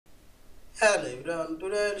Hello everyone,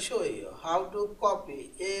 today I will show you how to copy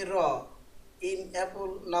a row in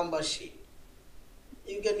Apple number sheet.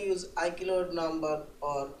 You can use iCloud number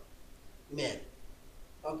or Mail.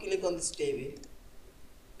 Now click on this table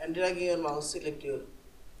and dragging your mouse, select your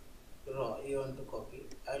row you want to copy.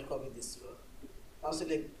 I will copy this row. Now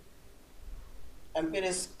select and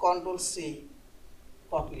press Ctrl C,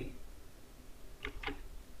 copy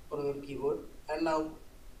from your keyboard, and now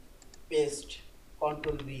paste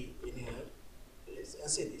Ctrl V in your place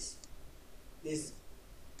and see this. This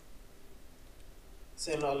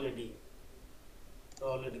cell already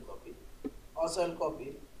copied. Also I'll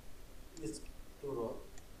copy this two row.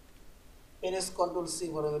 Press Ctrl C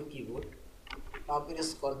from your keyboard. Now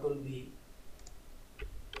press Ctrl V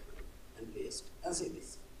and paste and see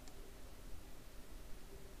this.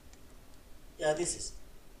 Yeah, this is.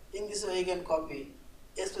 In this way you can copy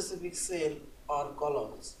a specific cell or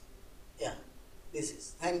columns. Yeah, this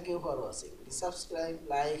is. Thank you for watching. Please subscribe,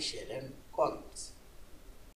 like, share and comments.